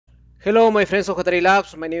Hello my friends of Qatari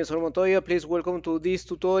Labs, my name is Juan Montoya. Please welcome to this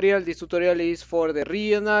tutorial. This tutorial is for the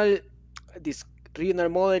regional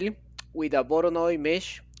model with a Voronoi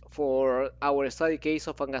Mesh for our study case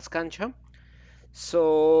of Angascancha.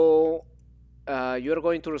 So you're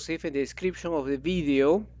going to receive in the description of the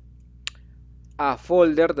video a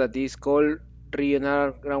folder that is called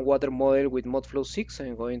regional groundwater model with Modflow 6.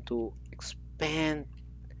 I'm going to expand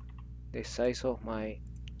the size of my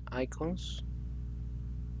icons.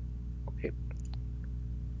 Okay,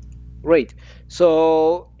 great.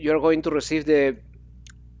 So you're going to receive the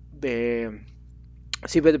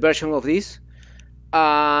zip version of this,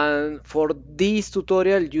 and for this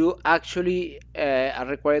tutorial you actually are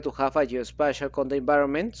required to have a geospatial content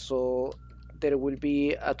environment, so there will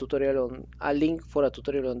be a tutorial on a link for a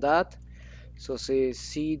tutorial on that. So say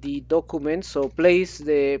see the document, so please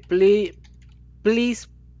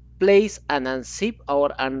place and unzip or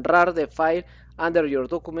unrar the file under your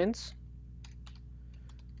documents.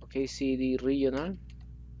 Okay, cd regional.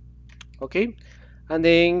 Okay, and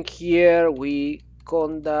then here we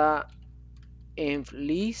conda env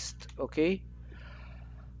list. Okay,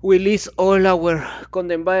 we list all our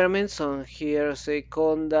conda environments on here. Say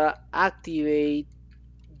conda activate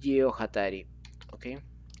geohatari. Okay,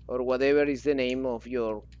 or whatever is the name of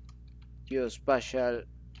your geospatial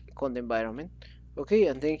conda environment. Okay,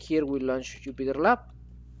 and then here we launch Jupyter Lab.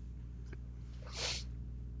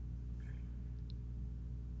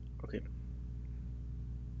 Okay,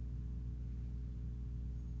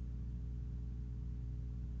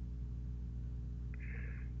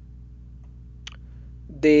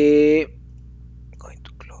 the going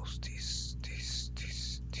to close this.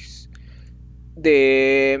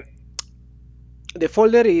 The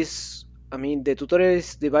folder is, I mean, the tutorial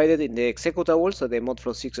is divided in the executables, so the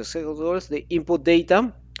Modflow 6 executables, the input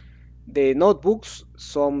data, the notebooks,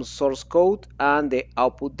 some source code, and the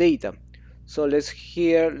output data. So let's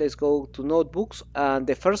go to notebooks, and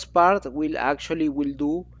the first part will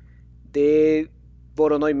do the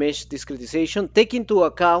Voronoi Mesh discretization, take into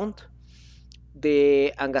account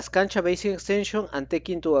the Angascancha basin extension and take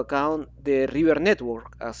into account the river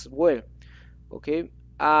network as well. Okay,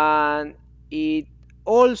 and it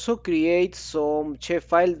also creates some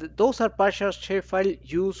shapefile. Those are partial shapefile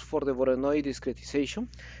used for the Voronoi discretization.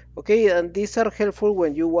 Okay, and these are helpful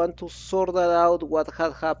when you want to sort that out what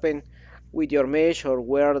had happened with your mesh or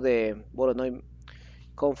where the Voronoi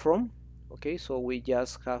come from. Okay, so we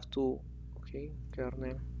just have to, okay,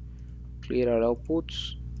 kernel clear our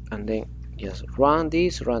outputs, and then just run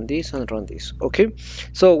this, and run this. Okay,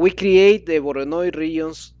 so we create the Voronoi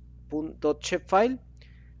regions .shapefile,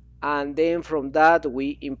 and then from that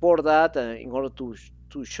we import that in order to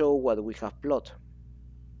show what we have plot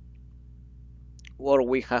or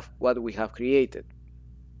what we have created.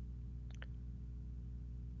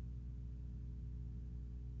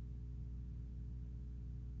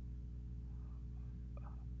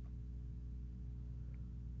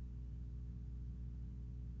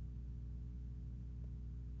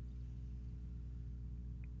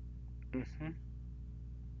 Mhm.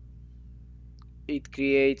 It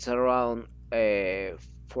creates around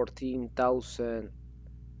 14,000.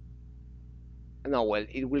 No, well,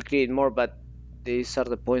 it will create more, but these are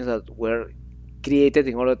the points that were created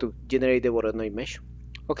in order to generate the Voronoi mesh.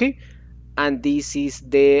 Okay, and this is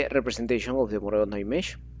the representation of the Voronoi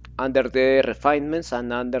mesh under the refinements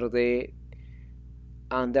and under the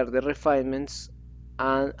refinements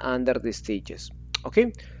and under the stages.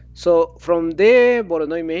 Okay, so from the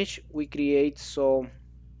Voronoi mesh we create some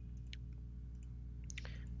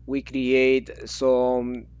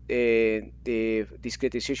the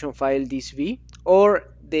discretization file DISV or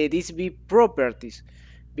the DISV properties,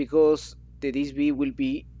 because the DISV will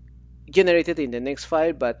be generated in the next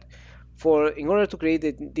file, but in order to create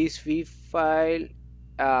the DISV file,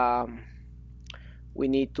 we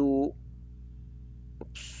need to,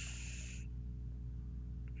 oops,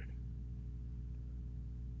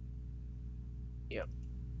 yeah,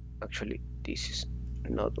 actually this is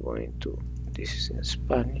not going to, this is in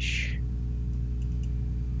Spanish.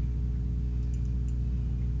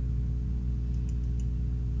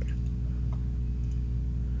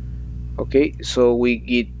 Okay, so we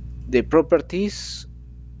get the properties.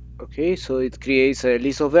 Okay, so it creates a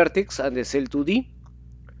list of vertex and the cell 2D.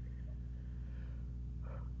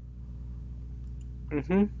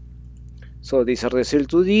 So these are the cell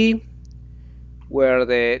 2D, where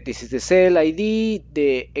this is the cell ID,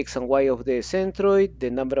 the X and Y of the centroid,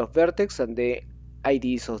 the number of vertex, and the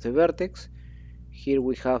IDs of the vertex. Here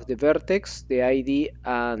we have the vertex, the ID,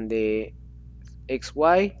 and the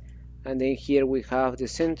XY, and then here we have the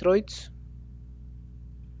centroids.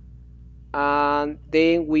 and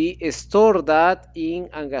then we store that in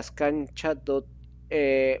Angascancha.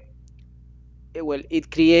 Well, it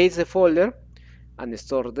creates a folder and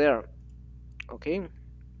store there. Okay,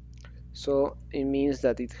 so it means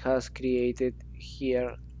that it has created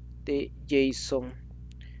here the JSON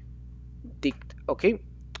dict. Okay,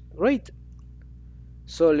 great.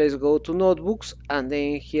 So let's go to notebooks, and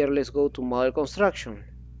then here let's go to model construction.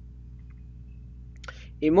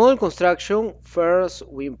 In model construction, first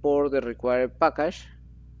we import the required package.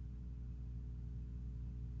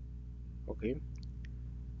 Okay,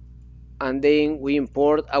 and then we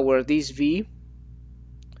import our DISV.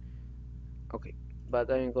 Okay,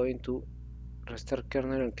 but I'm going to restart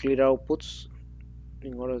kernel and clear outputs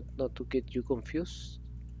in order not to get you confused.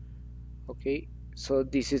 Okay, so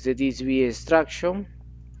this is the DISV extraction.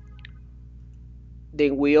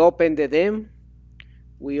 Then we open the DEM.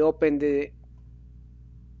 We open the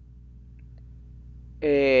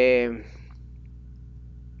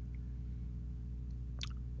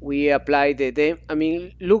we apply the DEM. I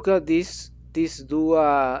mean, look at this. This do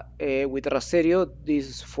with Rasterio.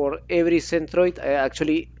 This for every centroid. I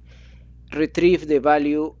actually retrieve the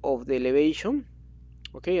value of the elevation.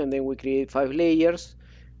 Okay, and then we create 5 layers,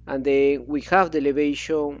 and then we have the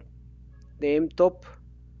elevation, the M top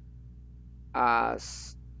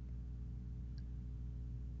as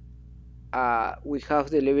we have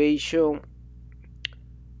the elevation,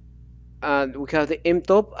 and we have the M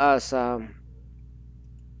top as a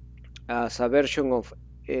version of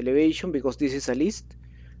elevation because this is a list.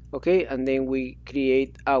 Okay, and then we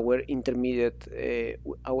create our intermediate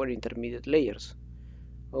layers.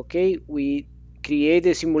 Okay, we create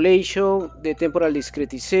the simulation, the temporal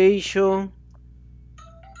discretization.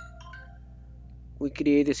 We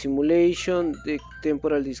create the simulation, the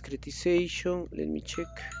temporal discretization. Let me check.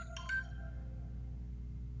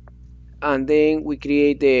 And then we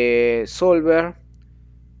create the solver,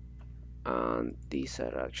 and these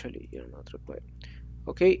are actually not required.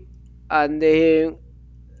 Okay, and then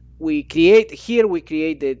we create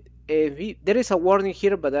the there is a warning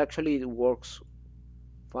here, but actually it works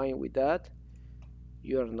fine with that.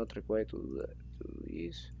 You are not required to do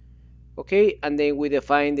this. Okay, and then we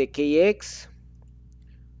define the kx.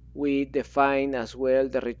 We define as well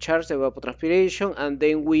the recharge, the evapotranspiration, and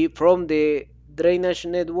then we from the drainage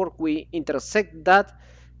network we intersect that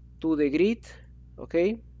to the grid.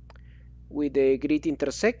 Okay, with the grid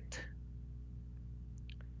intersect.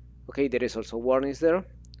 Okay, there is also warnings there.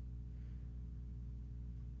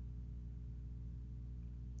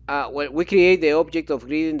 Well, we create the object of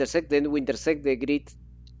grid intersect, then we intersect the grid,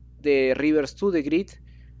 the rivers to the grid,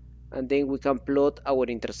 and then we can plot our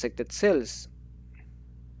intersected cells.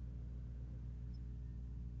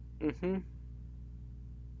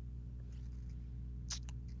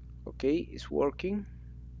 Okay, it's working.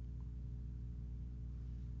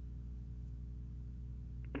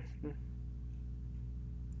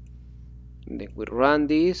 And then we run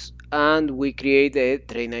this, and we create the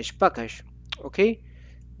drainage package. Okay,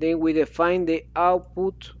 then we define the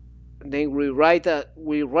output, then we write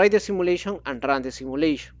the simulation and run the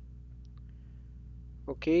simulation.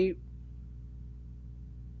 Okay,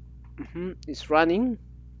 it's running,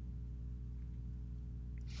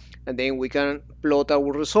 and then we can plot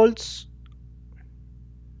our results.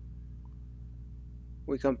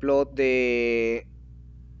 We can plot the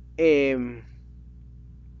we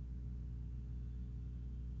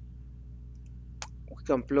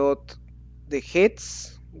can plot the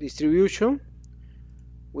heads distribution.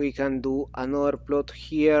 We can do another plot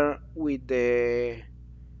here with the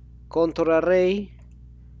contour array,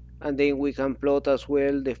 and then we can plot as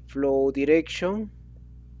well the flow direction,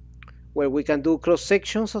 where we can do cross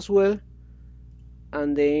sections as well,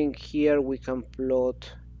 and then here we can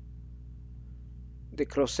plot the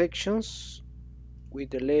cross sections with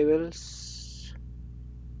the levels.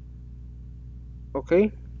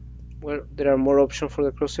 Okay, well, there are more options for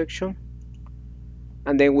the cross section,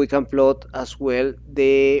 and then we can plot as well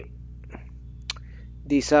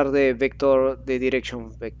these are the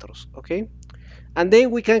direction vectors. Okay, and then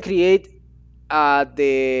we can create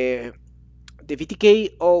the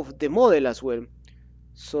VTK of the model as well.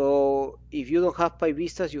 So if you don't have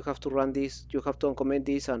PyVistas, you have to run this, you have to uncomment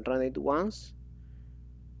this and run it once.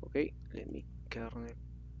 Okay, let me kernel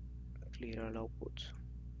clear all outputs.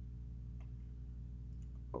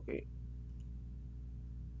 Okay,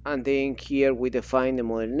 and then here we define the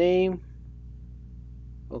model name.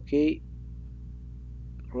 Okay,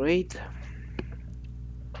 great.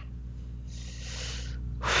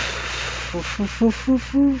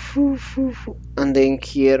 And then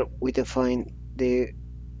here we define the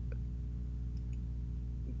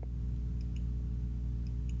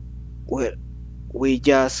Well, we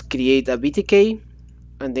just create a BTK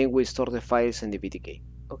and then we store the files in the BTK.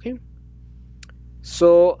 Okay.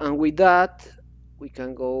 So, and with that, we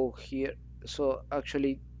can go here. So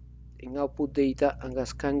actually, in output data,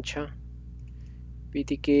 Angascancha,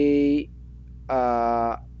 BTK,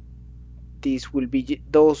 uh, this will be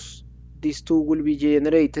these two will be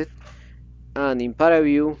generated, and in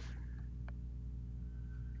ParaView,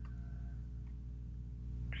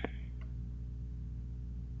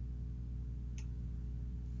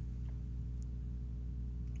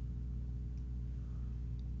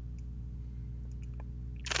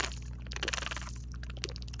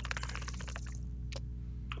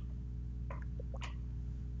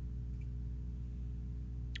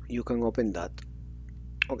 you can open that.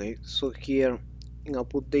 Okay, so here in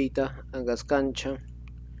output data, Angascancha,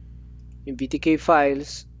 in BTK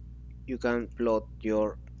files, you can plot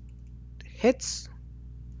your heads,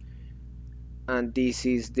 and this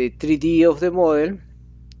is the 3D of the model,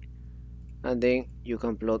 and then you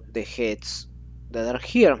can plot the heads that are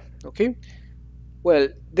here. Okay, well,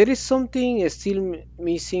 there is something still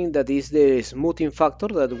missing, that is the smoothing factor,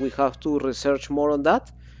 that we have to research more on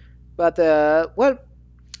that. But well,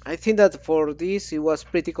 I think that for this it was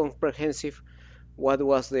pretty comprehensive what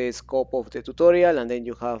was the scope of the tutorial, and then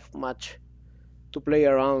you have much to play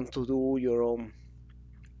around to do your own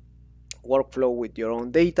workflow with your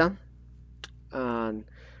own data. And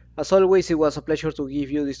as always, it was a pleasure to give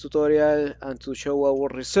you this tutorial and to show our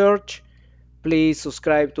research. Please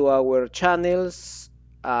subscribe to our channels,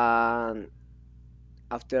 and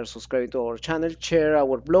after subscribing to our channel, share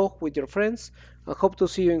our blog with your friends, and hope to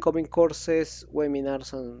see you in coming courses,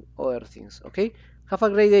 webinars, and other things. Okay? Have a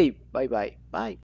great day. Bye bye. Bye.